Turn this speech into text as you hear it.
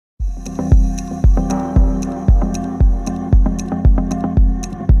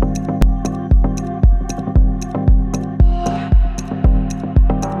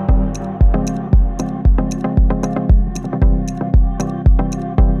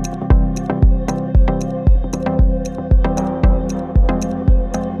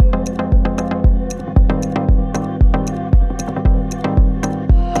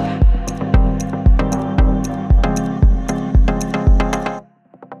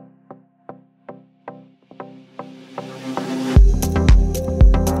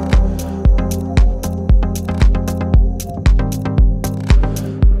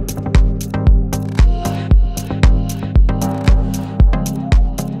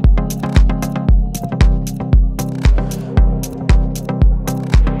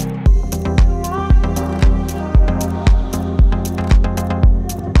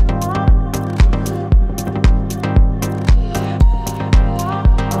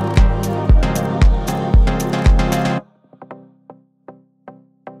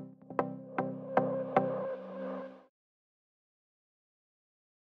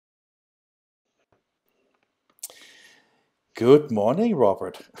Good morning,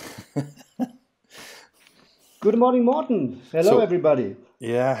 Robert. Good morning, Morten. Hello, So, everybody.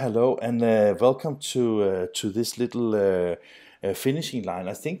 yeah, hello, and welcome to this little finishing line.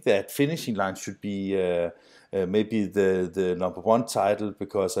 I think that finishing line should be maybe the number one title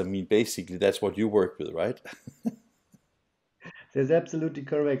because I mean basically that's what you work with, right? That's absolutely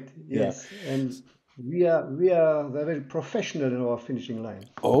correct. Yeah. Yes, and we are very professional in our finishing line.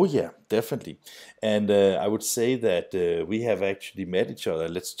 Oh yeah, definitely. And I would say that we have actually met each other.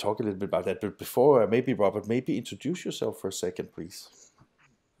 Let's talk a little bit about that. But before, maybe Robert, maybe introduce yourself for a second, please.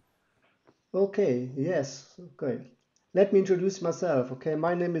 Okay, yes, okay. Let me introduce myself. Okay,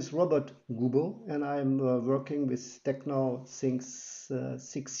 my name is Robert Gubo, and I'm working with Tecnau since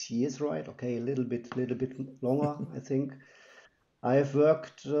 6 years, right? Okay, a little bit longer, I think. I have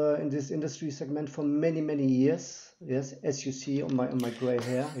worked in this industry segment for many, many years. Yes, as you see on my gray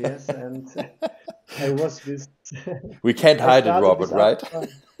hair. Yes, and I was with. We can't I hide it, started Robert, with right? Aqua.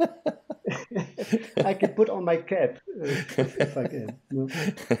 I can put on my cap if I can. No.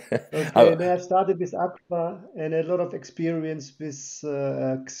 Okay, I- then I started with Aqua and a lot of experience with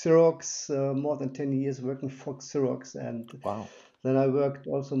Xerox, more than 10 years working for Xerox. And wow. then I worked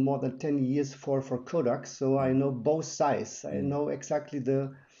also more than 10 years for Kodak. So I know both sides. I Mm. know exactly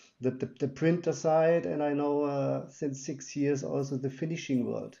the printer side, and I know since 6 years also the finishing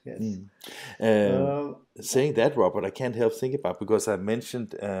world. Yes. Mm. Um, Uh, Saying that, Robert, I can't help think about because I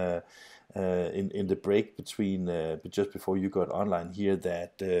mentioned in the break between just before you got online here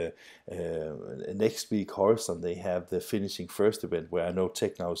that next week Horizon they have the finishing first event where I know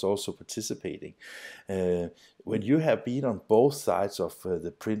Tecnau is also participating. Uh, when you have been on both sides of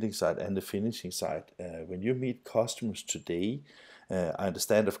the printing side and the finishing side, when you meet customers today, I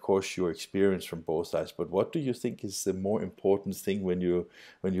understand, of course, your experience from both sides, but what do you think is the more important thing when you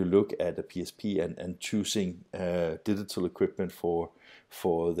look at a PSP and choosing digital equipment for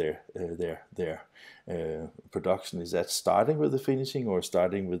their production? Is that starting with the finishing or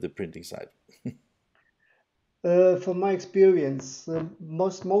starting with the printing side? from my experience,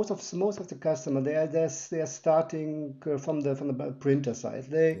 most of the customer they are starting from the printer side.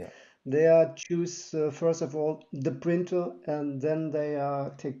 They Yeah, they are choose first of all the printer, and then they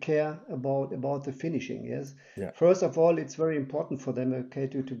take care about the finishing. Yes, yeah, first of all, it's very important for them, okay,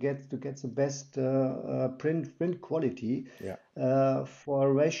 to get the best print quality yeah,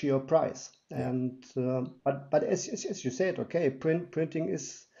 for ratio price. yeah. And but as you said, okay, printing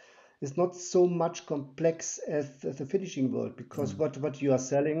is not so much complex as the finishing world, because Mm, what you are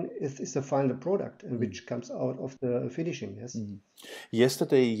selling is the final product, and mm, which comes out of the finishing. Yes. mm.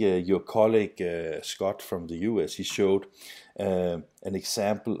 Yesterday, your colleague Scott from the US, he showed an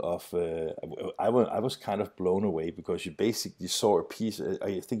example of. I was kind of blown away because you basically saw a piece.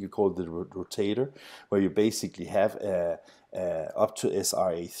 I think you call it the rotator, where you basically have up to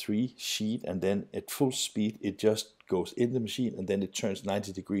SRA3 sheet, and then at full speed it just goes in the machine, and then it turns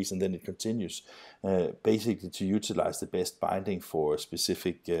 90 degrees, and then it continues, basically to utilize the best binding for a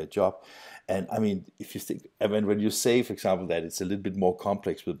specific job. And I mean, if you think, I mean, when you say, for example, that it's a little bit more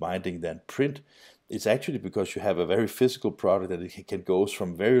complex with binding than print, it's actually because you have a very physical product that it can goes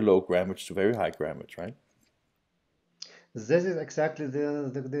from very low grammage to very high grammage, right? This is exactly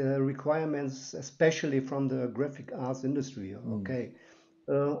the requirements, especially from the graphic arts industry. Mm, Okay.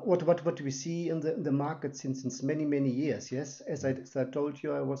 What we see in the market since many years. Yes, as I told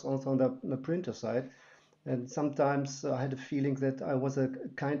you, I was also on the printer side, and sometimes I had a feeling that I was a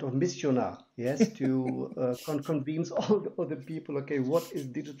kind of missionaire. Yes, to convince all the people. Okay, what is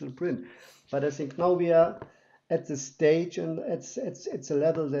digital print? But I think now we are at the stage, and it's a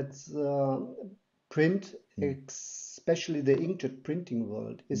level that print, mm, especially the inkjet printing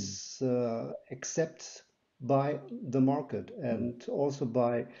world, mm, is accepted by the market, mm, and also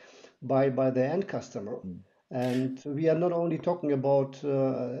by the end customer. mm, And we are not only talking about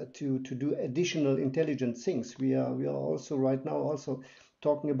to do additional intelligent things. We are also right now also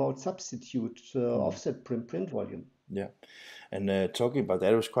talking about substitute mm. offset print volume. Yeah. And talking about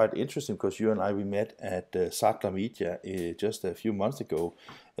that, it was quite interesting because you and I we met at Satla Media just a few months ago,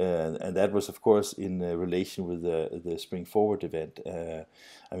 and that was of course in relation with the Spring Forward event.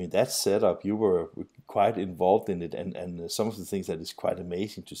 I mean that setup, you were quite involved in it, and some of the things that is quite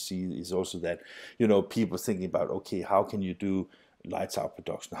amazing to see is also that people thinking about, okay, how can you do lights out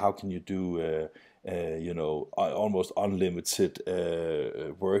production? How can you do almost unlimited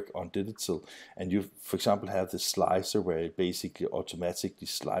work on digital? And you, for example, have the slicer where it basically automatically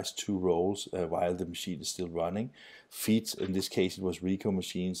slices two rolls while the machine is still running. Feeds, in this case, it was Ricoh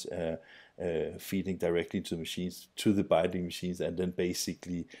machines feeding directly to the machines, to the binding machines, and then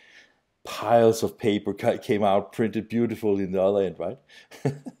basically piles of paper came out printed beautiful in the other end, right?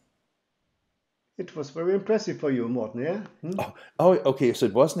 It was very impressive for you, Morten, yeah? Hmm? Oh, oh, okay. So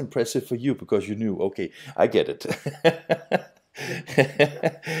it wasn't impressive for you because you knew. Okay, I get it.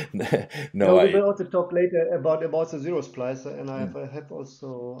 No, No, we I. will also talk later about the zero splicer, and I have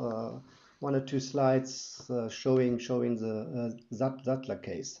also one or two slides showing the Sattler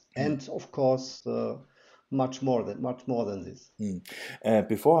case, and of course much more than this.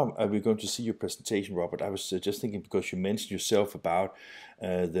 Before we're going to see your presentation, Robert, I was just thinking because you mentioned yourself about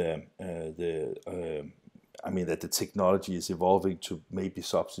I mean that the technology is evolving to maybe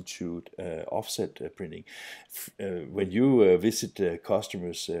substitute offset printing. When you visit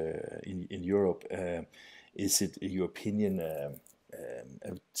customers in Europe, is it, in your opinion,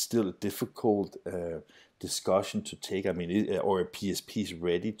 still a difficult discussion to take? I mean, or a PSP is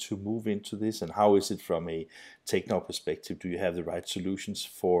ready to move into this, and how is it from a Tecnau perspective? Do you have the right solutions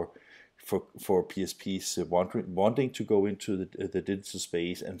for PSPs wanting to go into the digital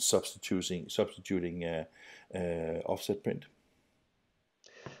space and substituting offset print?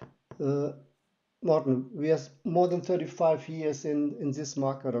 Uh, Morten, we are more than 35 years in this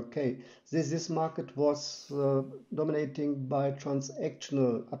market. Okay, this market was dominating by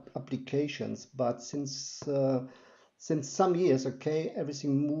transactional applications, but since some years, okay,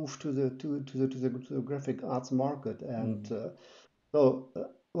 everything moved to the graphic arts market, and Mm,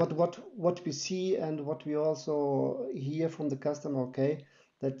 what we see and what we also hear from the customer, okay,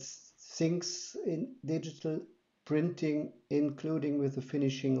 that things in digital printing, including with the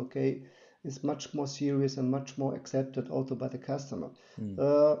finishing, okay, is much more serious and much more accepted also by the customer. mm,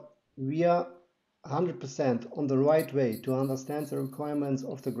 Uh, we are 100% on the right way to understand the requirements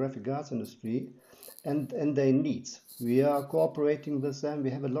of the graphic arts industry and their needs. We are cooperating with them.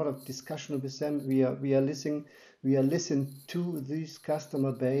 We have a lot of discussion with them. We are listening to this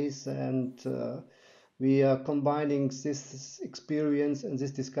customer base, and we are combining this experience and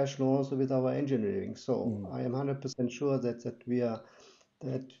this discussion also with our engineering. So mm, I am 100% sure that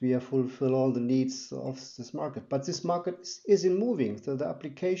we are fulfill all the needs of this market. But this market is in moving, so the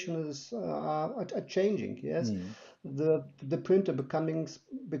applications are changing. Yes, mm, the printer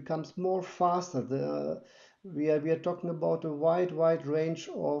becomes more faster. We are talking about a wide range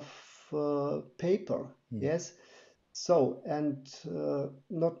of paper. mm. Yes. So, and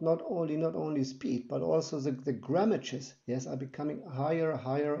not only speed, but also the grammages, yes, are becoming higher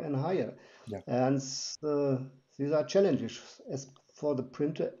and higher. Yeah. And these are challenges as for the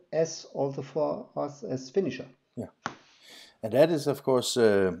printer as also for us as finisher. Yeah. And that is, of course,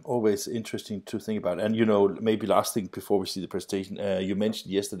 always interesting to think about. And maybe last thing before we see the presentation, you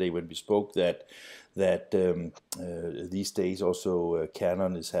mentioned yesterday when we spoke that these days also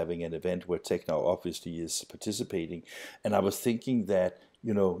Canon is having an event where Tecnau obviously is participating. And I was thinking that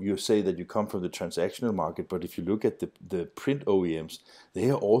you say that you come from the transactional market, but if you look at the print OEMs,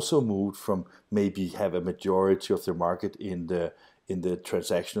 they are also moved from maybe have a majority of their market in the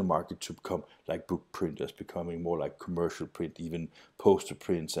transactional market to become like book printers, becoming more like commercial print, even poster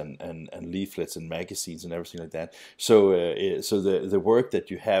prints and leaflets and magazines and everything like that. So the work that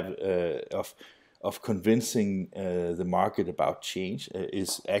you have of convincing the market about change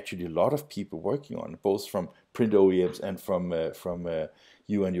is actually a lot of people working on, both from print OEMs and from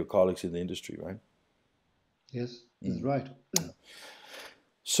you and your colleagues in the industry, right? Yes, that's Mm. right.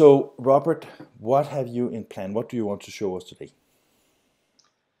 So, Robert, what have you in plan? What do you want to show us today?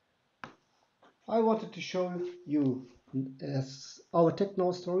 I wanted to show you as our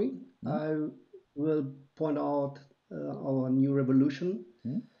Tecno story. Mm? I will point out our new Revolution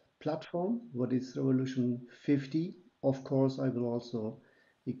Mm? platform, what is Revolution 50. Of course, I will also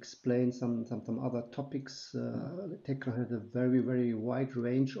explain some other topics. Tecno has a very wide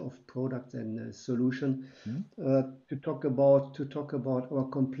range of products and solution. Mm? To talk about our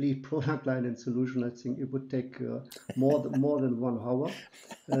complete product line and solution, I think it would take more than 1 hour.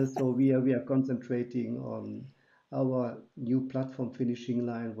 So we are concentrating on our new platform finishing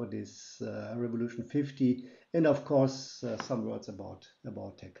line, what is Revolution 50, and of course some words about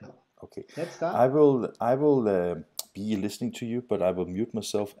Tecno. Okay, Let's start. I will be listening to you, but I will mute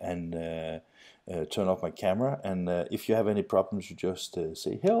myself and turn off my camera. And if you have any problems, you just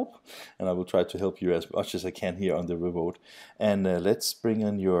say help, and I will try to help you as much as I can here on the remote. And let's bring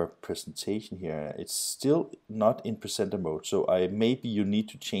on your presentation here. It's still not in presenter mode, so maybe you need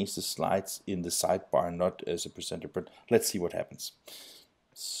to change the slides in the sidebar, not as a presenter. But let's see what happens.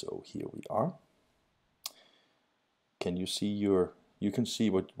 So here we are. Can you see you can see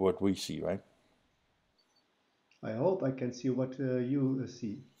what we see, right? I hope I can see what you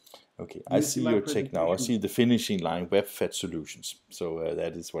see. Okay, Do I you see see my your tech now. I presentation? see the finishing line, web fed solutions. So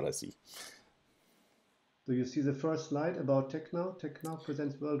that is what I see. Do you see the first slide about Tecnau? Tecnau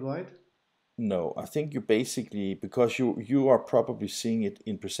presents worldwide. No, I think you basically, because you are probably seeing it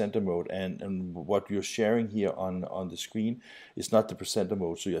in presenter mode, and what you're sharing here on the screen is not the presenter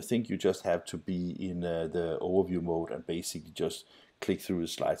mode. So I think you just have to be in the overview mode and basically just click through the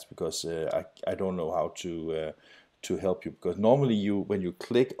slides, because I don't know how to help you, because normally you, when you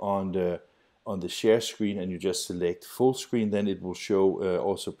click on the share screen and you just select full screen, then it will show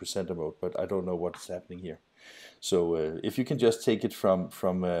also presenter mode, but I don't know what's happening here. So if you can just take it from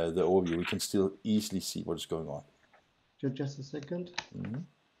the overview, we can still easily see what is going on. Just a second.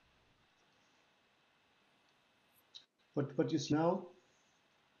 What you see now?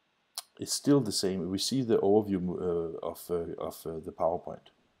 It's still the same. We see the overview of the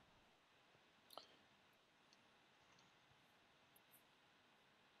PowerPoint.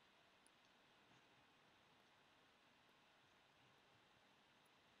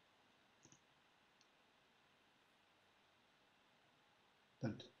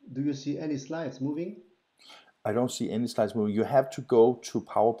 But do you see any slides moving? I don't see any slides moving. You have to go to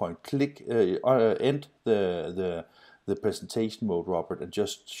PowerPoint, click, end the presentation mode, Robert, and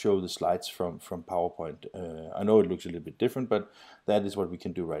just show the slides from PowerPoint. I know it looks a little bit different, but that is what we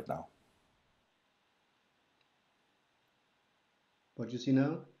can do right now. What you see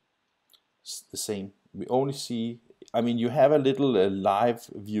now? It's the same. We only see. I mean, you have a little live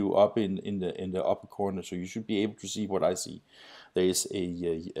view up in the upper corner, so you should be able to see what I see. There is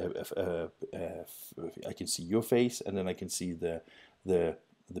I can see your face, and then I can see the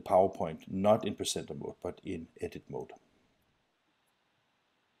PowerPoint, not in presenter mode, but in edit mode.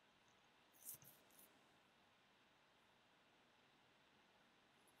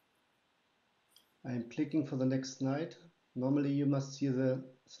 I'm clicking for the next slide. Normally you must see the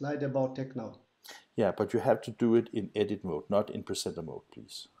slide about Tecnau. Yeah, but you have to do it in edit mode, not in presenter mode,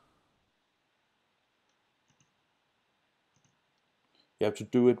 please. You have to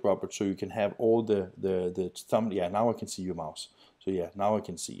do it, Robert, so you can have all the thumb. Yeah, now I can see your mouse. So yeah, now I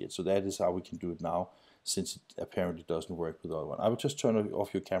can see it. So that is how we can do it now, since it apparently doesn't work with the other one. I will just turn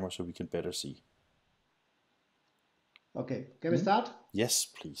off your camera so we can better see. Okay, can we start? Yes,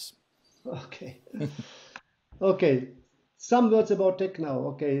 please. Okay. Okay, some words about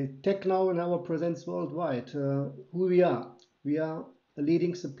Tecnau. Okay, Tecnau now presents worldwide. Who we are? We are a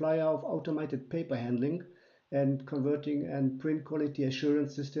leading supplier of automated paper handling and converting and print quality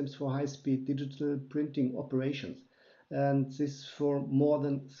assurance systems for high-speed digital printing operations. And this for more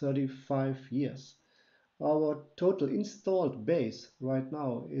than 35 years. Our total installed base right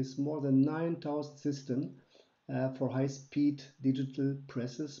now is more than 9,000 systems for high-speed digital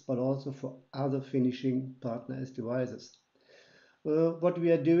presses, but also for other finishing partners devices. What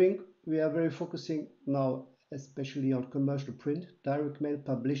we are doing, we are very focusing now, especially on commercial print, direct mail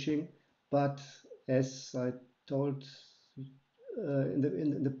publishing, but as I told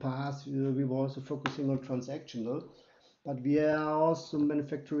in the past, we were also focusing on transactional, but we are also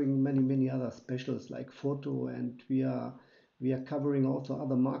manufacturing many other specials like photo, and we are covering also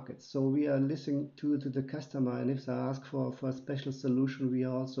other markets. So we are listening to the customer, and if they ask for a special solution, we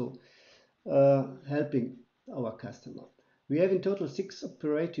are also helping our customer. We have in total 6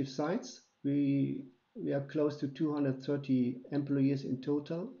 operative sites. We are close to 230 employees in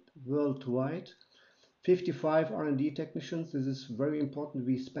total worldwide. 55 R&D technicians. This is very important.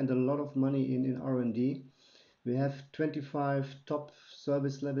 We spend a lot of money in R&D. We have 25 top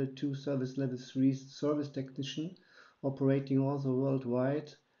service level 2, service level 3 service technician operating also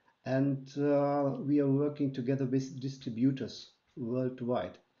worldwide. And we are working together with distributors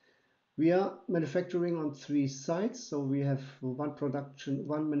worldwide. We are manufacturing on 3 sites. So we have one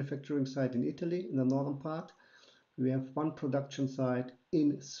manufacturing site in Italy in the northern part. We have one production site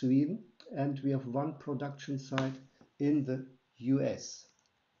in Sweden, and we have one production site in the US.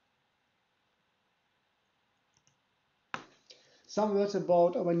 Some words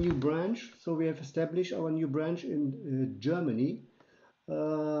about our new branch. So we have established our new branch in Germany.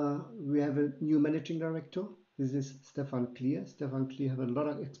 We have a new managing director. This is Stefan Klier. Stefan Klier has a lot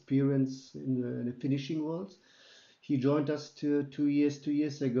of experience in the finishing world. He joined us 2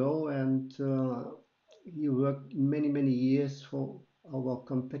 years ago, and he worked many years for our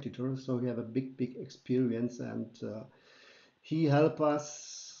competitors. So he have a big experience, and he helped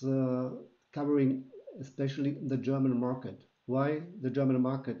us covering especially the German market. Why? The German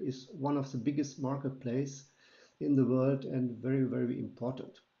market is one of the biggest marketplace in the world and very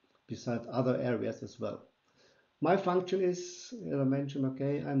important, besides other areas as well. My function is, as I mentioned,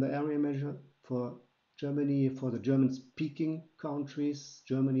 okay, I'm the area manager for Germany for the German-speaking countries,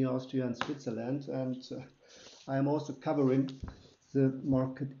 Germany, Austria, and Switzerland. And I am also covering the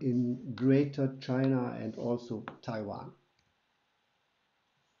market in Greater China and also Taiwan.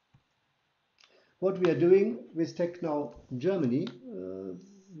 What we are doing with Tecnau Germany,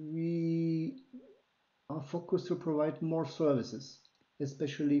 we are focused to provide more services,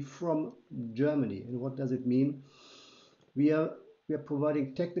 especially from Germany. And what does it mean? We are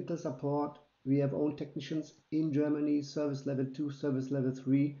providing technical support. We have own technicians in Germany, service level 2, service level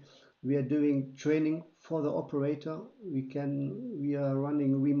 3. We are doing training for the operator. We are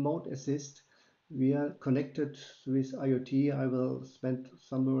running remote assist. We are connected with IoT. I will spend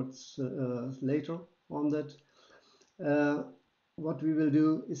some words later on that. What we will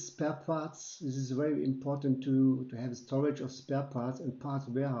do is spare parts. This is very important to have storage of spare parts and parts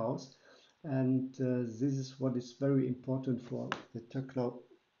warehouse. And this is what is very important for the Tecnau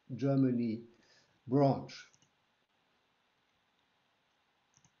Germany branch.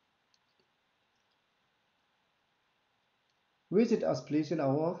 Visit us please in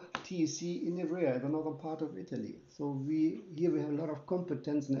our TEC in Ivrea, another part of Italy. So here we have a lot of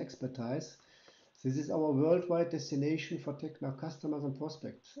competence and expertise. This is our worldwide destination for Tecnau customers and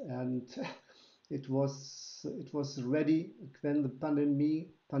prospects, and it was ready when the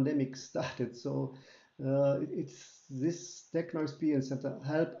pandemic started. So it's this Tecnau Experience Center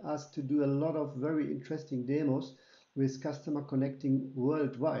helped us to do a lot of very interesting demos with customer connecting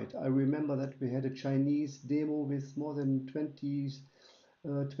worldwide. I remember that we had a Chinese demo with more than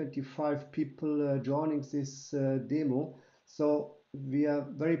 25 people joining this demo. So we are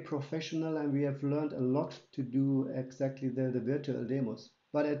very professional and we have learned a lot to do exactly the virtual demos.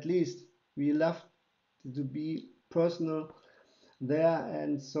 But at least we love to be personal there,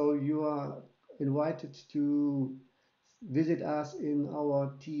 and so you are invited to visit us in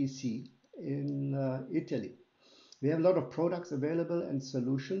our TEC in Italy. We have a lot of products available and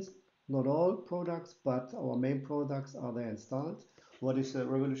solutions. Not all products, but our main products are there installed. What is a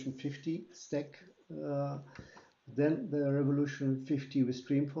Revolution 50 stack? Then the Revolution 50 with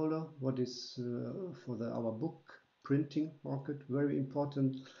stream folder. What is for our book printing market, very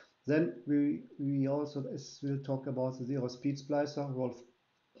important. Then we also, as we'll talk about, the zero speed splicer, Wolf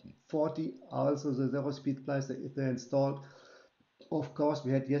 40, also the zero speed splicer if they're installed. Of course,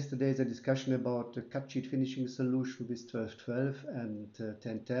 we had yesterday the discussion about the cut sheet finishing solution with 1212 and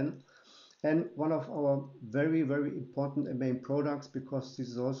 1010. And one of our very, very important and main products, because this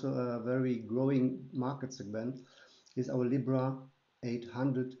is also a very growing market segment, is our Libra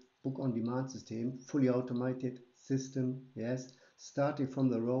 800 book on demand system, fully automated system, yes, starting from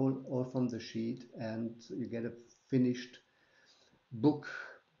the roll or from the sheet, and you get a finished book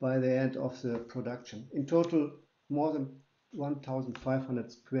by the end of the production. In total, more than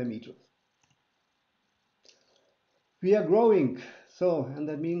 1,500 square meters. We are growing, so, and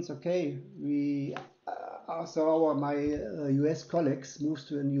that means, okay, my US colleagues moves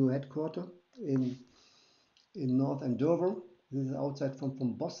to a new headquarters in North Andover. This is outside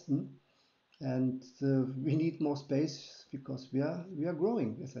from Boston, and we need more space because we are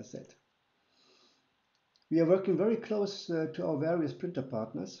growing, as I said. We are working very close to our various printer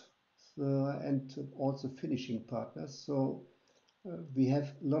partners and also finishing partners. So we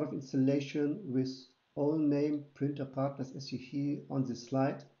have a lot of installation with all name printer partners as you see on this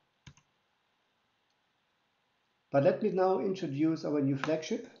slide. But let me now introduce our new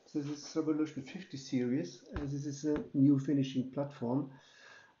flagship. This is Revolution 50 series, and this is a new finishing platform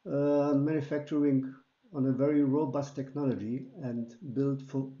manufacturing on a very robust technology and built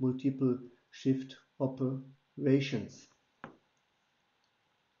for multiple shift operations.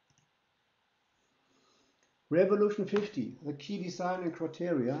 Revolution 50, the key design and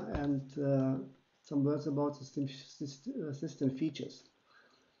criteria, and some words about system features.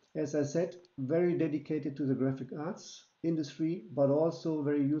 As I said, very dedicated to the graphic arts industry, but also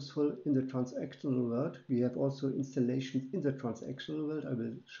very useful in the transactional world. We have also installations in the transactional world. I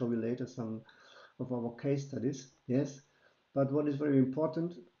will show you later some of our case studies. Yes, but what is very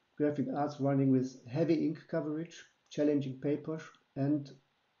important, graphic arts running with heavy ink coverage, challenging papers, and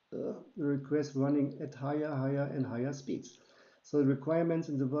requests running at higher and higher speeds. So the requirements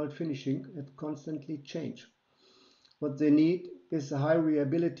in the world finishing constantly change. What they need is a high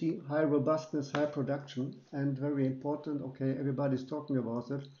reliability, high robustness, high production, and very important, okay, everybody's talking about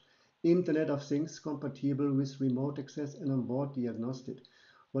it, Internet of Things compatible with remote access and onboard diagnostic.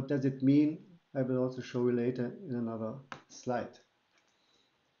 What does it mean? I will also show you later in another slide.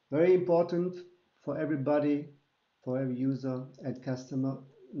 Very important for everybody, for every user and customer,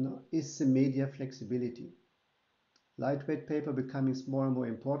 is the media flexibility. Lightweight paper becoming more and more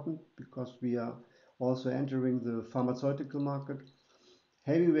important because we are also entering the pharmaceutical market.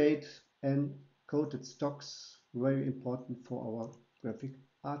 Heavyweight and coated stocks, very important for our graphic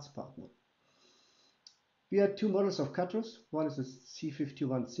arts partner. We had two models of cutters. One is a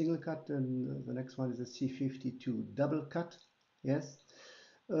C51 single cut, and the next one is a C52 double cut. Yes,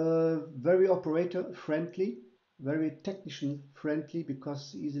 very operator friendly, very technician friendly,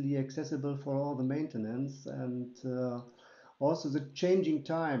 because easily accessible for all the maintenance, and also the changing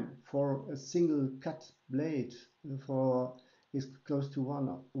time for a single cut blade for is close to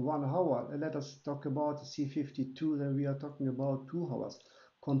 1 hour. And let us talk about the C52, then we are talking about 2 hours,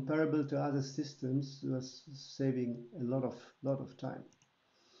 comparable to other systems, saving a lot of time.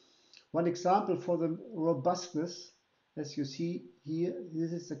 One example for the robustness, as you see here,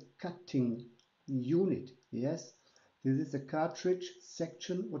 this is a cutting unit. Yes, this is a cartridge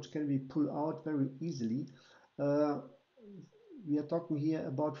section which can be pulled out very easily. We are talking here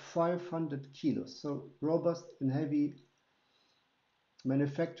about 500 kilos, so robust and heavy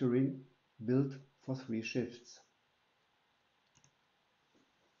manufacturing, built for 3 shifts.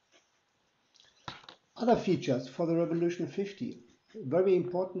 Other features for the Revolution 50, very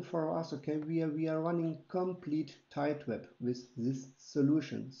important for us. Okay, we are running complete tight web with this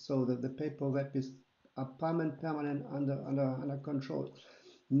solution, so that the paper web is permanent under control.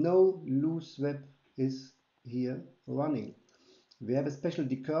 No loose web is here running. We have a special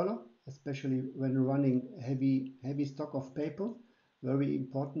decurler, especially when running heavy stock of paper, very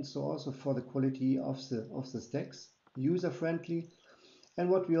important. So also for the quality of the stacks, user friendly.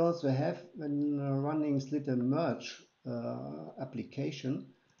 And what we also have when running slit and merge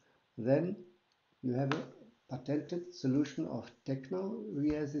application, then you have a patented solution of Tecnau.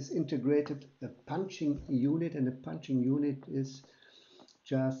 We have this integrated punching unit, and a punching unit is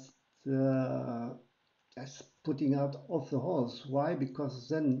just putting out of the holes. Why? Because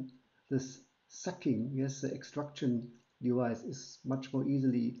then this sucking, yes, the extraction device is much more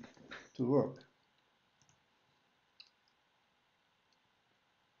easily to work.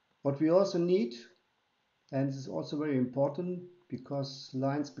 What we also need, and this is also very important because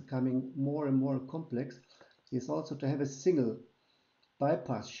lines becoming more and more complex, is also to have a single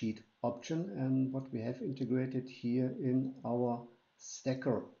bypass sheet option, and what we have integrated here in our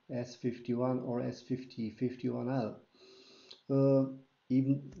stacker S51 or S5051L.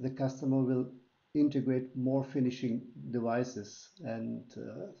 Even the customer will integrate more finishing devices, and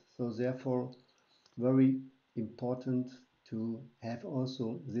so therefore very important to have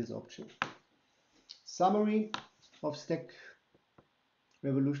also this option. Summary of stack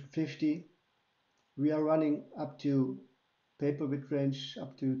Revolution 50. We are running up to paper width range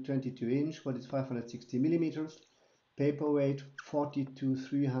up to 22 inch, what is 560 millimeters. Paper weight 40 to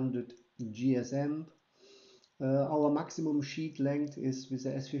 300 GSM. Our maximum sheet length is with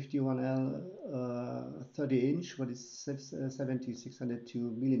the S51L 30 inch, what is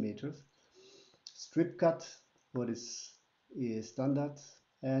 602 millimeters. Strip cut, what is standard,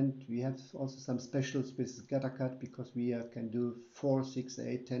 and we have also some specials with gutter cut, because we can do 4, 6,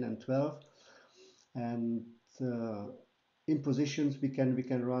 8, 10 and 12, and in positions we can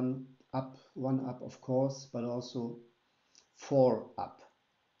run up, 1 up of course, but also 4 up.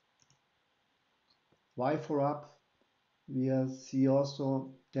 Why 4 up? We see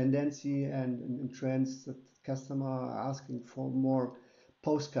also tendency and trends that customers are asking for more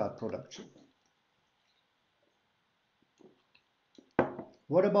postcard production.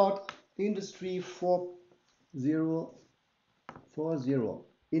 What about Industry 4.0,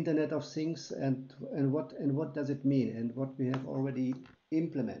 Internet of Things, and what does it mean, and what we have already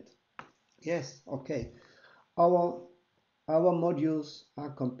implemented? Yes, okay. Our modules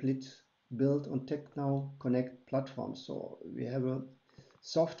are complete, built on Tecnau Connect platform. So we have a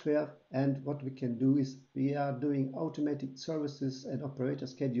software, and what we can do is we are doing automatic services and operator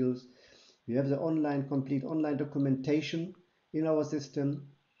schedules. We have the complete online documentation in our system.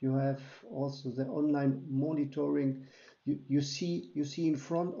 You have also the online monitoring. You see in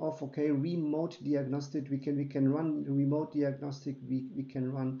front of, okay, remote diagnostic. We can run remote diagnostic. We can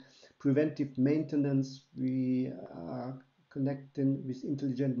run preventive maintenance. We are connecting with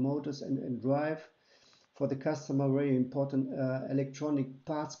intelligent motors and drive. For the customer, very important, electronic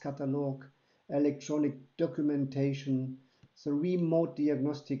parts catalog, electronic documentation, so remote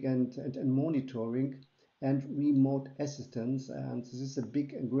diagnostic and monitoring, and remote assistance. And this is a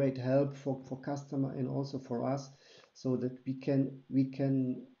big and great help for customer and also for us, so that we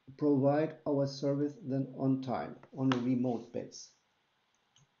can provide our service then on time, on a remote base.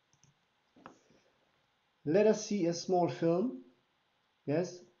 Let us see a small film.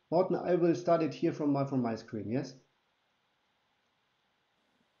 Yes, Morten, I will start it here from my screen. Yes.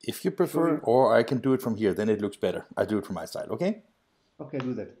 If you prefer, or I can do it from here, then it looks better. I do it from my side, okay? Okay,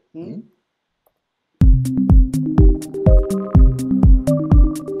 do that.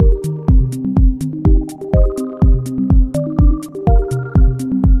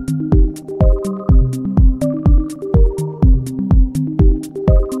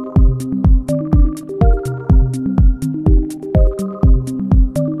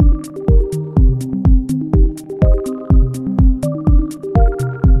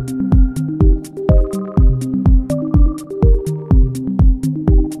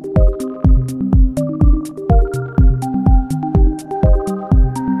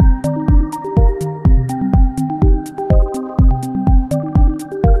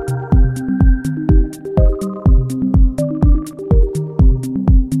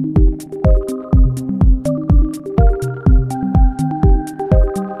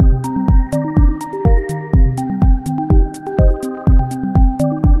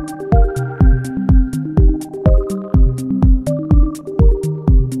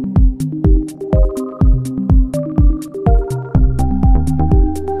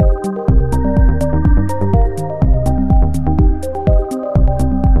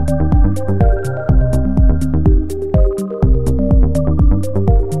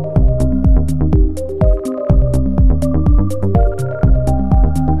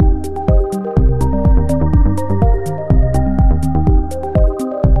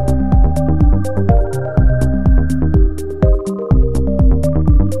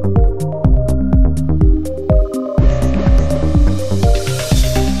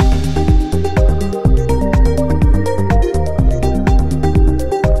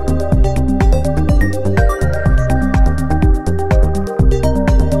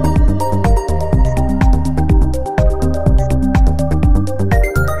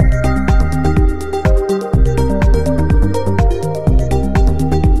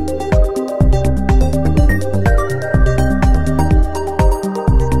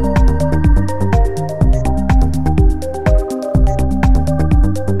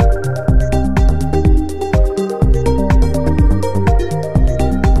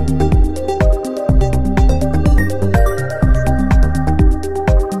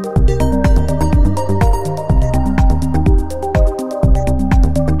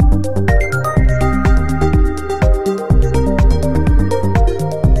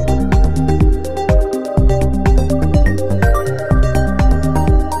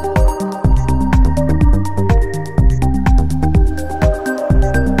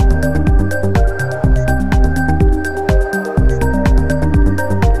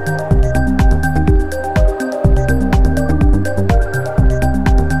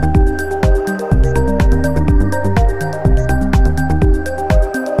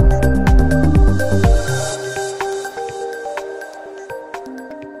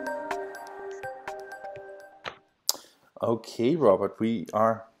 Okay, Robert, we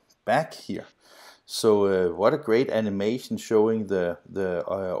are back here. So what a great animation showing the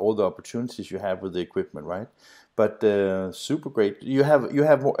all the opportunities you have with the equipment, right? But super great. You have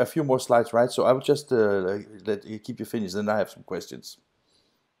a few more slides, right? So I would just let you keep you finished, then I have some questions.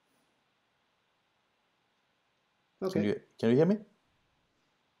 Can Okay, you hear me?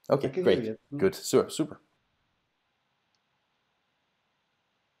 I Okay, can hear great, you. good, sure, super.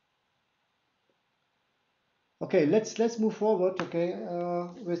 Okay, let's move forward. Okay,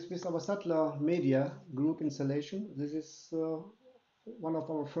 with our Sattler Media Group installation. This is one of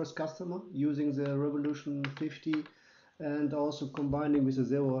our first customer using the Revolution 50 and also combining with the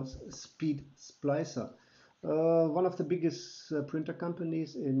Zero Speed Splicer. One of the biggest printer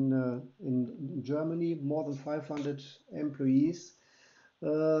companies in Germany, more than 500 employees.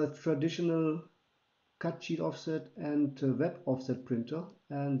 Traditional cut sheet offset and web offset printer,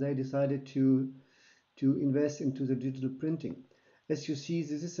 and they decided to invest into the digital printing. As you see,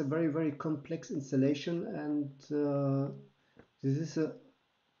 this is a very complex installation, and this is a,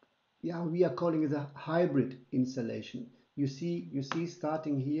 yeah, we are calling it a hybrid installation. You see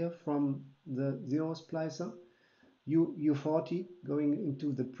starting here from the zero splicer, U40 going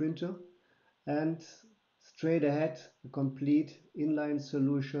into the printer, and straight ahead a complete inline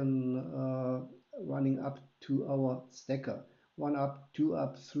solution running up to our stacker. One up, two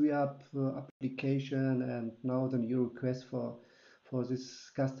up, three up application, and now the new request for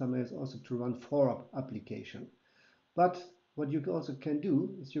this customer is also to run four up application. But what you also can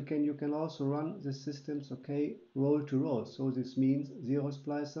do is you can also run the systems, okay, roll to roll. So this means zero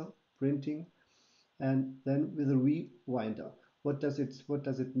splicer printing and then with a rewinder. What does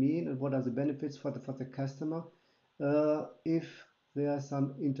it mean, and what are the benefits for the customer? If there are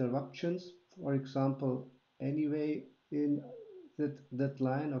some interruptions, for example, anyway, in that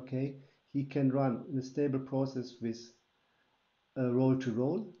line, okay, he can run in a stable process with roll to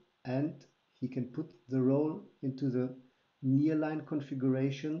roll, and he can put the roll into the nearline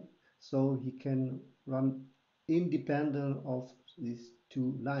configuration, so he can run independent of these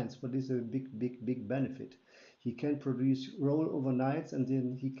two lines. But this is a big benefit. He can produce roll overnights, and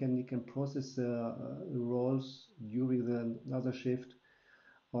then he can process rolls during another shift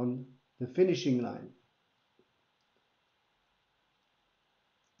on the finishing line.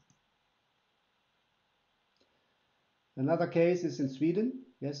 Another case is in Sweden,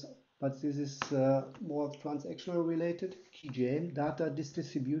 yes, but this is more transactional related. KGM, data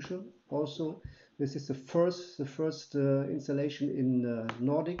distribution. Also, this is the first installation in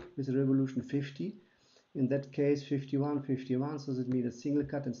Nordic with Revolution 50. In that case, 51, so that means a single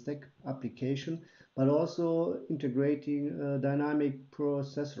cut and stack application, but also integrating a dynamic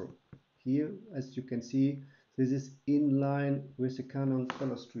processor. Here, as you can see, this is in line with the Canon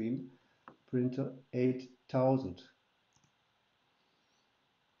color stream printer 8000.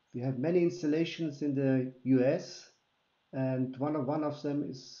 We have many installations in the US, and one of them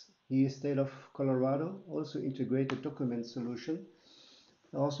is here, state of Colorado, also integrated document solution.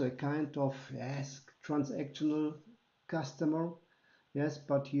 Also a kind of, yes, transactional customer, yes,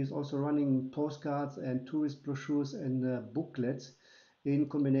 but he is also running postcards and tourist brochures and booklets in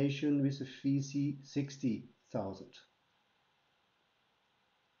combination with a VC 60,000.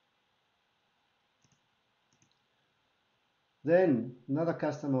 Then another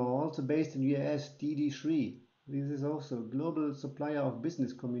customer also based in US, DD3. This is also a global supplier of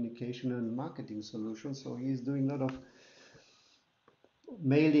business communication and marketing solutions. So he is doing a lot of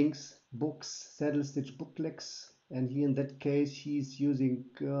mailings, books, saddle stitch booklets, and here in that case he's using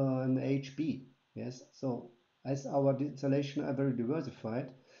an HB. Yes, so as our installation are very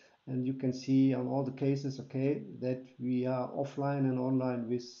diversified, and you can see on all the cases, okay, that we are offline and online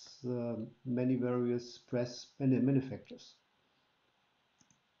with many various press and manufacturers.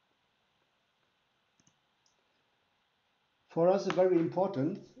 For us, very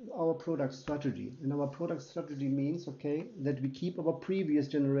important, our product strategy. And our product strategy means, okay, that we keep our previous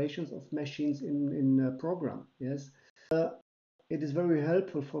generations of machines in program. Yes, it is very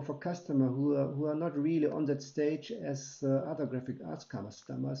helpful for customers who are not really on that stage as other graphic arts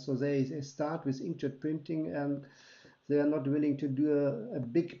customers. So they start with inkjet printing, and they are not willing to do a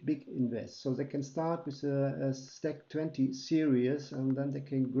big invest. So they can start with a Stack 20 series, and then they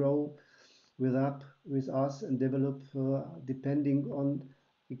can grow with us and develop depending on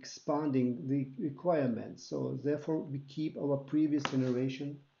expanding the requirements. So therefore we keep our previous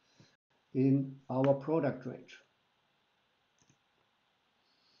generation in our product range.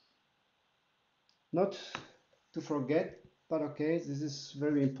 Not to forget, but okay, this is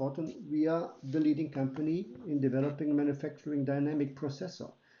very important. We are the leading company in developing manufacturing dynamic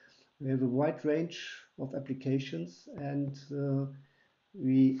processor. We have a wide range of applications, and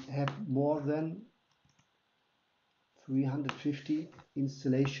we have more than 350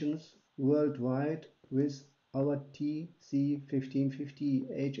 installations worldwide with our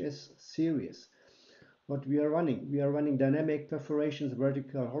TC1550HS series. What we are running dynamic perforations,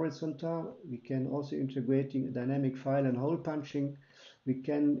 vertical, horizontal. We can also integrating dynamic file and hole punching. We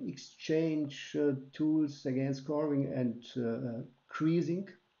can exchange tools against scoring and creasing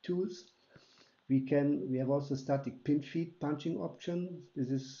tools. We have also static pin feed punching option. This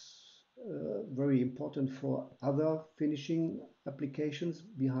is very important for other finishing applications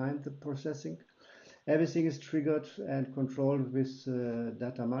behind the processing. Everything is triggered and controlled with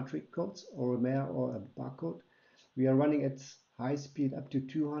data matrix codes or a MER or a barcode. We are running at high speed up to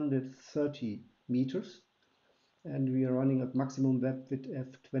 230 meters, and we are running at maximum web width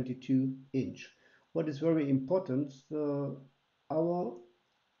of 22 inch. What is very important, our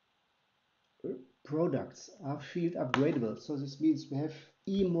products are field upgradable. So this means we have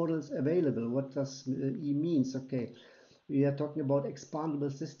E models available. What does E means? Okay, we are talking about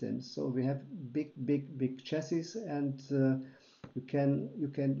expandable systems. So we have big chassis, and you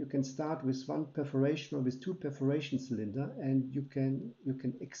can start with one perforation or with two perforation cylinder, and you can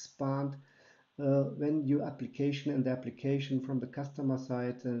expand when your application and the application from the customer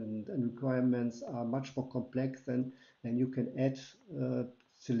side and requirements are much more complex, then you can add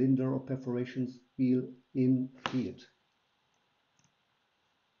cylinder or perforations wheel in field.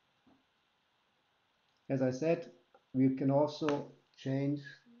 As I said, we can also change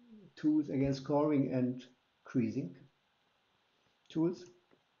tools against scoring and creasing tools.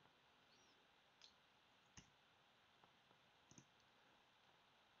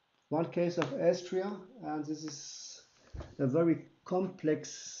 One case of Austria, and this is a very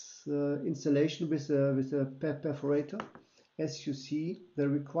complex installation with a perforator. as you see, the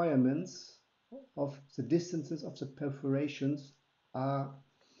requirements of the distances of the perforations are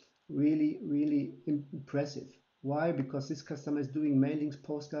really impressive. Why? Because this customer is doing mailings,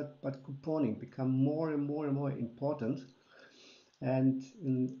 postcard, but couponing become more and more important. And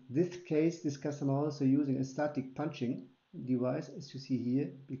in this case, this customer also using a static punching device, as you see here,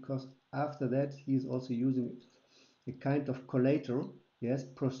 because after that he is also using a kind of collator, yes,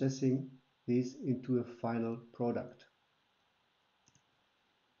 processing this into a final product.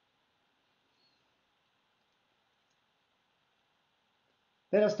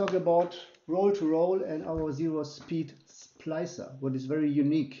 Let us talk about roll-to-roll and our zero-speed splicer, what is very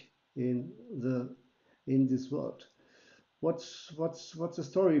unique in this world. What's the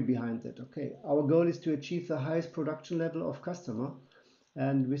story behind that? Okay, our goal is to achieve the highest production level of customer,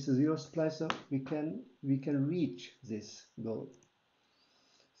 and with the zero splicer we can reach this goal.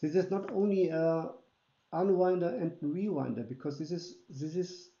 This is not only a unwinder and rewinder, because this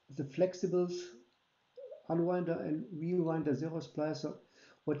is the flexibles unwinder and rewinder zero splicer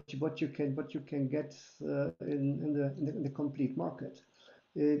what you can get in the complete market.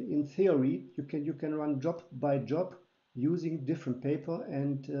 In theory, you can run job by job using different paper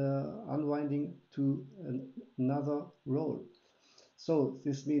and unwinding to another roll. So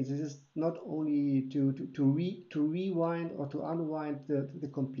this means this is not only to rewind or to unwind the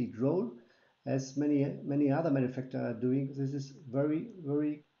complete roll, as many other manufacturers are doing. This is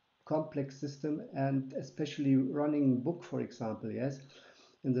very complex system, and especially running book, for example, yes,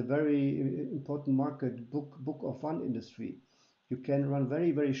 in the very important market book of one industry. You can run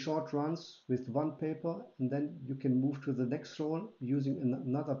very short runs with one paper, and then you can move to the next roll using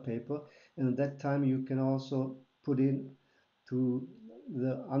another paper, and at that time you can also put in to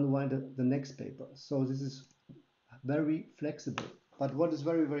the unwind the next paper. So this is very flexible. But what is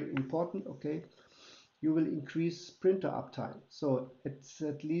very important, okay, you will increase printer uptime. So it's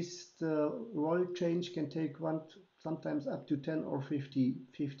at least roll change can take sometimes up to 10 or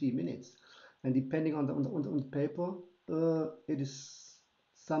 50 minutes, and depending on the paper, it is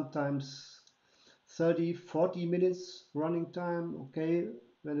sometimes 30-40 minutes running time. Okay,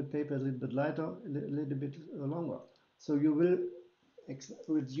 when the paper is a little bit lighter, a little bit longer. So you will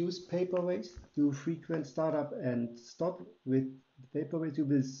reduce paper waste, do frequent startup and stop with paper waste. You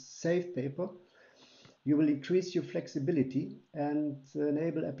will save paper. You will increase your flexibility and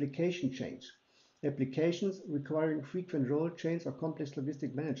enable application change. Applications requiring frequent roll change or complex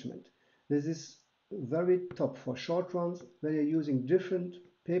logistic management. This is very top for short runs where you're using different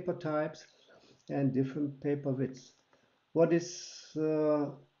paper types and different paper widths. What is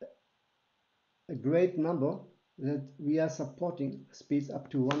a great number that we are supporting speeds up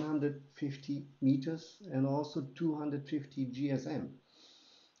to 150 meters and also 250 GSM.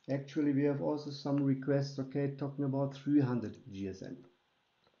 Actually, we have also some requests, okay, talking about 300 GSM.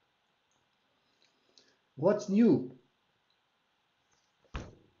 What's new?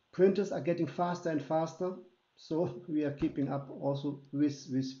 Printers are getting faster and faster, so we are keeping up also with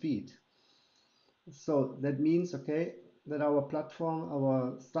speed. So that means, okay, that our platform,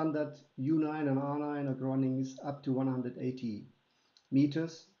 our standard U9 and R9 are running is up to 180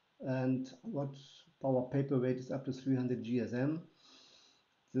 meters, and what our paper weight is up to 300 GSM.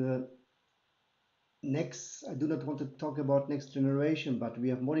 The next, I do not want to talk about next generation, but we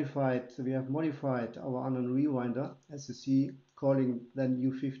have modified our Anon rewinder, as you see, calling then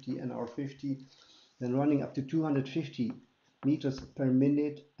U50 and R50, then running up to 250 meters per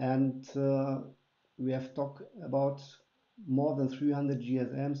minute, and we have talked about more than 300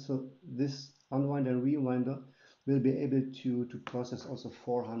 GSM. So this unwinder and rewinder will be able to process also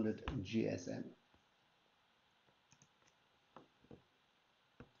 400 GSM.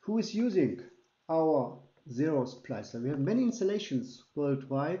 Who is using our zero splicer? We have many installations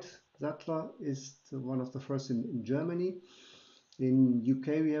worldwide. Zattler is one of the first in Germany. In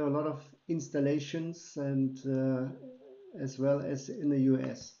UK we have a lot of installations, and as well as in the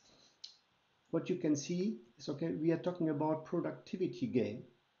US. What you can see is, okay, we are talking about productivity gain.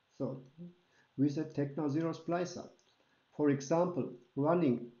 So with a Tecnau zero splicer, for example,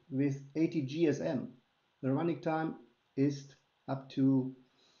 running with 80 GSM, the running time is up to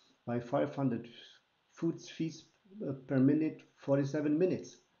by 500 feet per minute, 47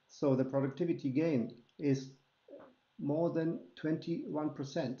 minutes. So the productivity gain is more than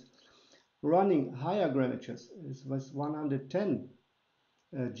 21%. Running higher grammages was 110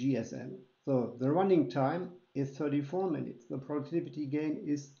 GSM. So the running time is 34 minutes. The productivity gain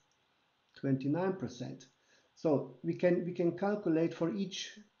is 29%. So we can calculate for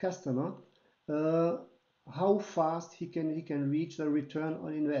each customer how fast he can reach the return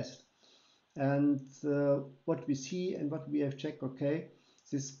on invest. And what we see and what we have checked, okay,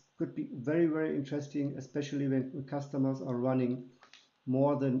 this could be very, very interesting, especially when customers are running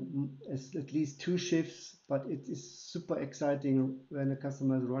more than at least 2 shifts, but it is super exciting when a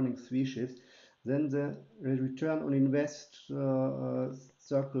customer is running 3 shifts. Then the return on invest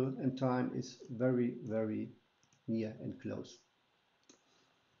circle and time is very, very near and close.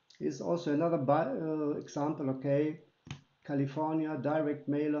 Here's also another example, okay, California direct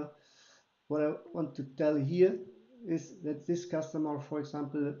mailer. What I want to tell here is that this customer, for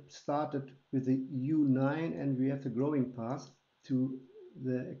example, started with the U9 and we have the growing path to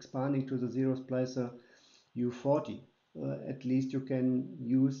the expanding to the zero splicer U40. At least you can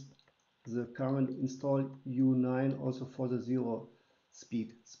use the current installed U9 also for the zero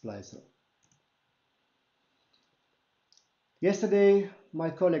speed splicer. Yesterday,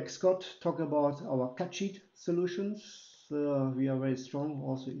 my colleague Scott talked about our cut sheet solutions. We are very strong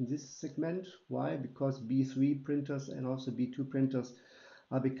also in this segment. Why? Because B3 printers and also B2 printers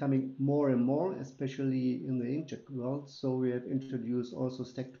are becoming more and more, especially in the inkjet world. So we have introduced also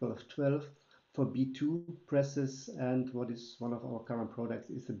Stack 1212 for B2 presses, and what is one of our current products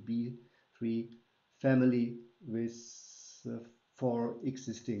is the B3 family with 4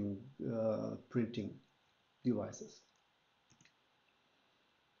 existing printing devices.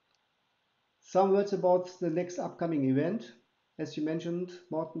 Some words about the next upcoming event. As you mentioned,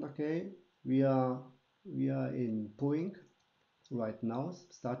 Morten, okay, we are in Poing right now,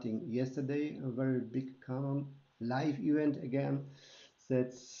 starting yesterday, a very big Canon live event again.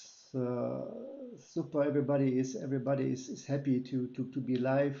 That's super. Everybody is happy to be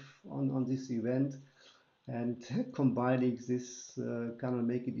live on this event, and combining this Canon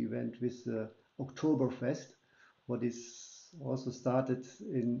Make It event with Oktoberfest, what is also started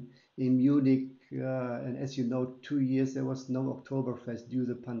in Munich, and as you know, 2 years there was no Oktoberfest due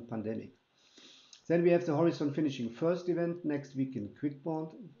to the pandemic. Then we have the Horizon Finishing First event next week in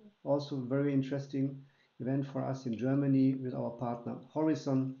Quickbond, also very interesting event for us in Germany with our partner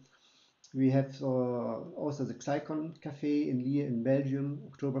Horizon. We have also the Xicon Cafe in Lier in Belgium,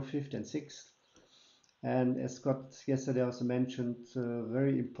 October 5th and 6th. And as Scott yesterday also mentioned,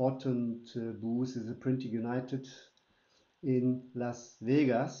 very important booth is the Printing United in Las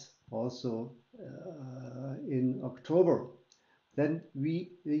Vegas, also in October. Then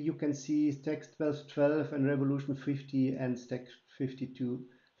you can see Stack 1212 and Revolution 50 and Stack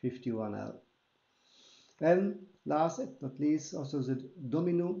 5251L. And last but not least, also the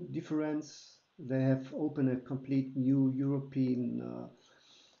Domino difference. They have opened a complete new European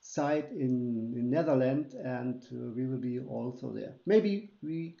site in Netherlands, and we will be also there. Maybe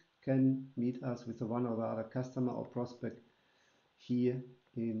we can meet us with one or the other customer or prospect here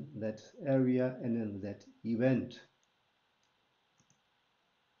in that area and in that event.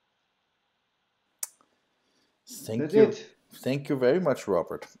 Thank you. Thank you very much,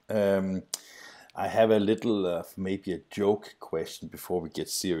 Robert. I have a little, maybe a joke question before we get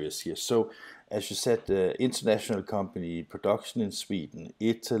serious here. So, as you said, the international company, production in Sweden,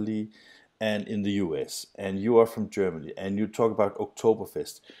 Italy, and in the US, and you are from Germany, and you talk about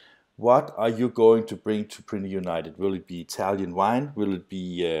Oktoberfest. What are you going to bring to Printing United? Will it be Italian wine? Will it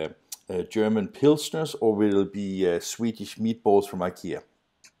be German pilsners, or will it be Swedish meatballs from IKEA?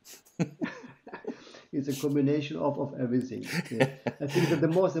 It's a combination of everything. Yeah. I think that the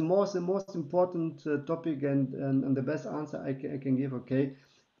most important topic and the best answer I can give. Okay,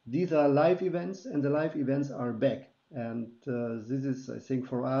 these are live events, and the live events are back. And this is, I think,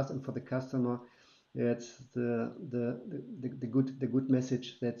 for us and for the customer, it's the good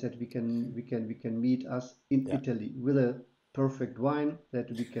message that we can meet us in Italy with a perfect wine, that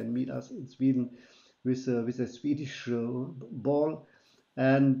we can meet us in Sweden with a Swedish ball,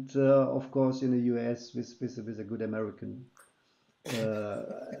 and of course in the US with a good American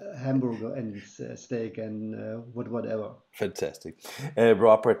hamburger and steak and whatever. Fantastic.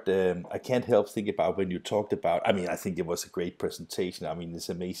 Robert, I can't help think about when you talked about, I mean, I think it was a great presentation. I mean, this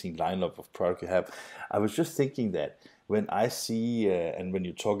amazing lineup of product you have. I was just thinking that when I see, and when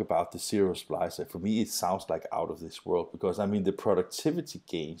you talk about the zero splicer, for me, it sounds like out of this world, because I mean, the productivity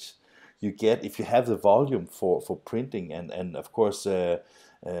gains you get if you have the volume for printing, and of course, I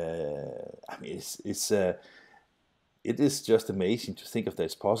mean, it is just amazing to think of that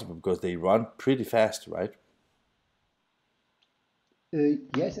it's possible, because they run pretty fast, right?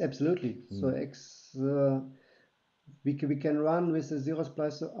 Yes, absolutely. So we can run with a zero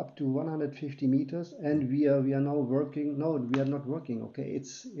splicer up to 150 meters, and we are now working. No, we are not working. Okay,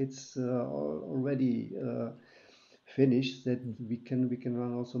 it's already finished that we can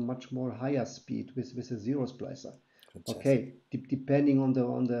run also much more higher speed with a zero splicer. Fantastic. Okay, depending on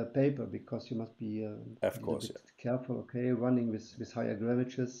the paper, because you must be a Of little course, bit yeah. careful. Okay, running with higher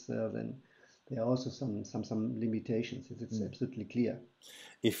grammages, then there are also some limitations. It's Mm. absolutely clear.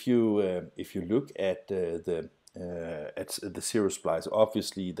 If you look at the zero splice,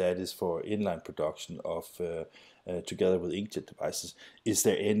 obviously that is for inline production of together with inkjet devices. Is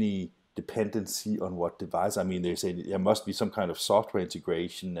there any dependency on what device? I mean, there must be some kind of software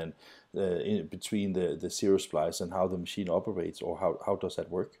integration and between the zero splice and how the machine operates, or how does that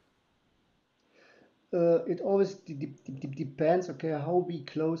work? It always depends, okay, how we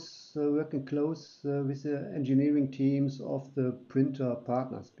working close with the engineering teams of the printer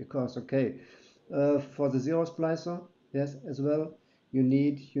partners. Because, okay, for the zero splicer, yes, as well, you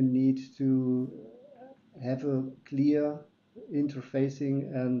need to have a clear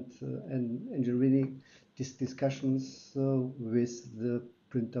interfacing and engineering discussions with the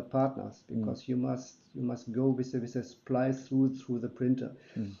printer partners, Mm, because you must go with a splice through the printer.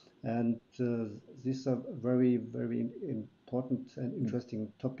 mm, And these are very, very important and mm,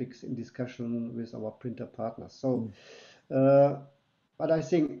 interesting topics in discussion with our printer partners. So, mm, uh, but I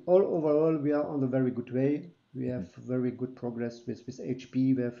think overall we are on a very good way. We mhm. have very good progress with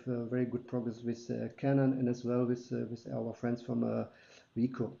HP. We have very good progress with Canon, and as well with our friends from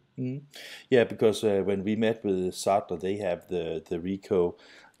Ricoh. Mm. Yeah, because when we met with Sattler, they have the Ricoh.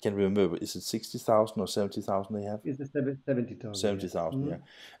 I can't remember, is it 60,000 or 70,000 they have? It's the 70,000, yes. 70,000, yeah. Mhm.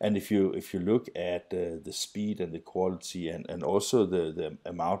 And if you look at the speed and the quality and also the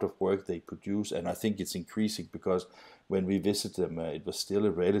amount of work they produce, and I think it's increasing because when we visit them, it was still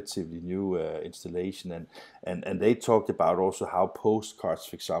a relatively new installation, and they talked about also how postcards,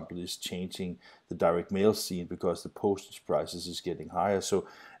 for example, is changing the direct mail scene because the postage prices is getting higher. So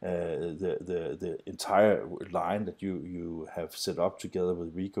the entire line that you have set up together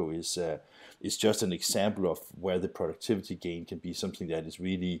with Rico is just an example of where the productivity gain can be something that is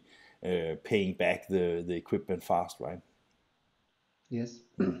really paying back the equipment fast, right? Yes.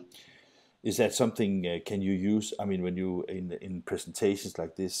 Mm. Is that something can you use? I mean, when you in presentations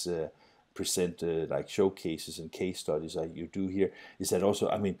like this present like showcases and case studies like you do here, is that also?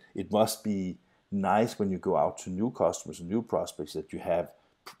 I mean, it must be nice when you go out to new customers and new prospects that you have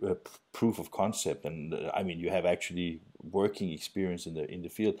proof of concept, and I mean, you have actually working experience in the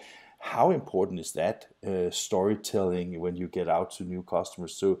field. How important is that storytelling when you get out to new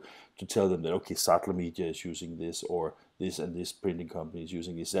customers? So to tell them that okay, Sattler Media is using this, or this and this printing company is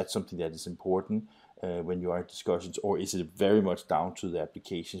using this. Is that something that is important when you are in discussions, or is it very much down to the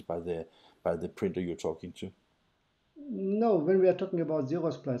applications by the printer you're talking to? No, when we are talking about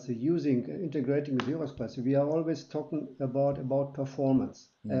zero splicer, integrating zero splicer, we are always talking about performance.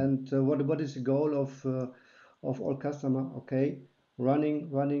 Mm, And what is the goal of all customer? Okay,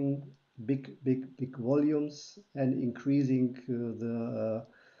 running big volumes and increasing the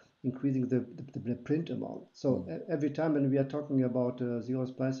print amount. So mm, every time when we are talking about zero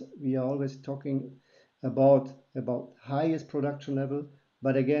splice, we are always talking about highest production level,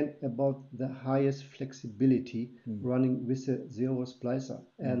 but again about the highest flexibility mm, running with a zero splicer.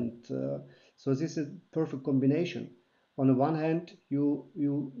 mm, And so this is a perfect combination. On the one hand,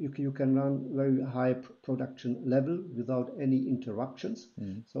 you can run very high production level without any interruptions.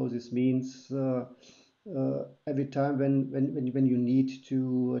 mm, So this means every time when you need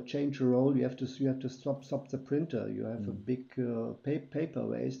to change a role, you have to stop the printer. You have a mm, big paper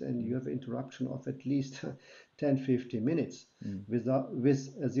waste, and mm, you have an interruption of at least 10-15 minutes. mm. With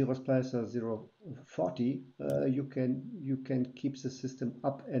a zero splicer 040, you can keep the system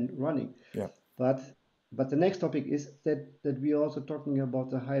up and running. Yeah, But but the next topic is that we are also talking about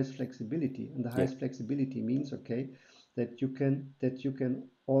the highest flexibility, and the yeah, highest flexibility means, okay, that you can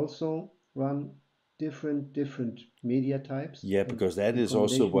also run different media types yeah. and Because that in is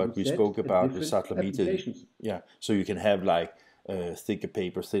also combination what with we that spoke at about with different Sattler Media. applications. Yeah, so you can have like thicker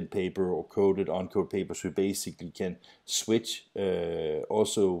paper, thin paper, or coated, uncoated paper. So you basically can switch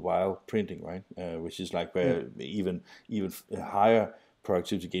also while printing, right? Which is like Yeah. where even higher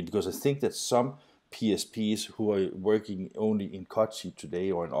productivity gain. Because I think that some PSPs who are working only in cut sheet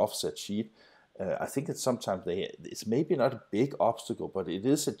today or an offset sheet, I think that sometimes it's maybe not a big obstacle, but it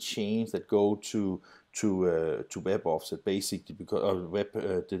is a change that go to web offset basically because or web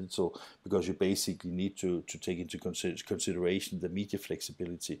digital, because you basically need to take into consideration the media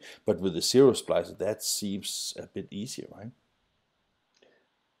flexibility. But with the zero splicer, that seems a bit easier, right?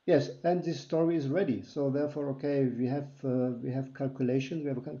 Yes, and this story is ready. So therefore, okay, we have calculations. We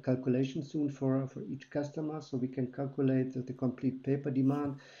have a calculation soon for each customer, so we can calculate the complete paper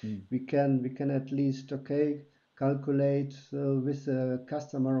demand. Mm, We can at least, okay, calculate with the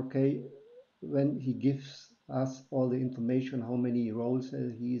customer, okay, when he gives us all the information, how many rolls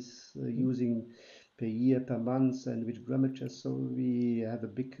he's using per year, per month, and which grammages. So we have a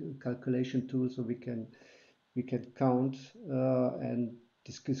big calculation tool, so we can count and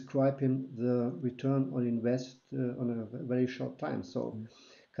describe him the return on invest on a very short time. So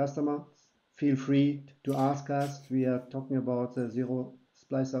customer, feel free to ask us. We are talking about the Zero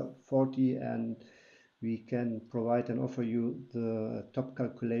Splicer 40, and we can provide and offer you the top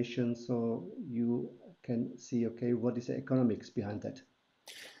calculation so you can see, okay, what is the economics behind that.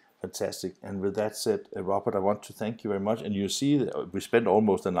 Fantastic. And with that said, Robert, I want to thank you very much. And you see, we spent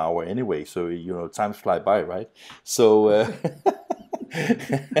almost an hour anyway, so times fly by, right? So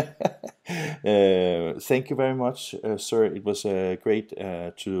thank you very much, sir. It was great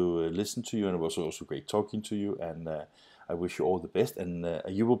to listen to you, and it was also great talking to you. And I wish you all the best. And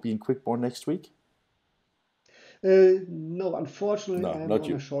you will be in Quickborn next week? No, unfortunately, No, I'm not on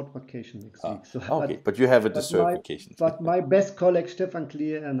a you. short vacation next week. So, Okay, but you have a deserved vacation. but my best colleague Stefan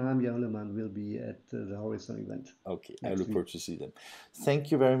Klier and Hamja Hullemann will be at the Horizon event. Okay, I next look week. forward to see them. Thank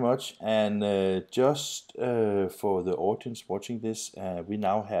you very much. And just for the audience watching this, we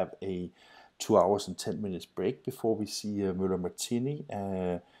now have a 2 hours and 10 minutes break before we see Müller Martini.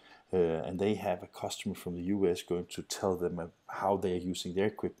 And they have a customer from the US going to tell them how they are using their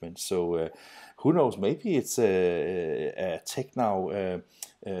equipment. So who knows, maybe it's a Tecnau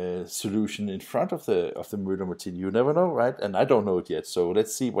solution in front of the Müller Martini. You never know, right? And I don't know it yet. So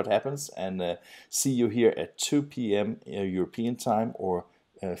let's see what happens, and see you here at 2 p.m. European time, or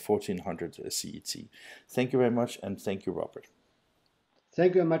 1400 CET. Thank you very much, and thank you, Robert.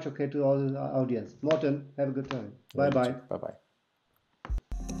 Thank you very much, okay, to all the audience. Morten, have a good time. Bye-bye. Bye-bye.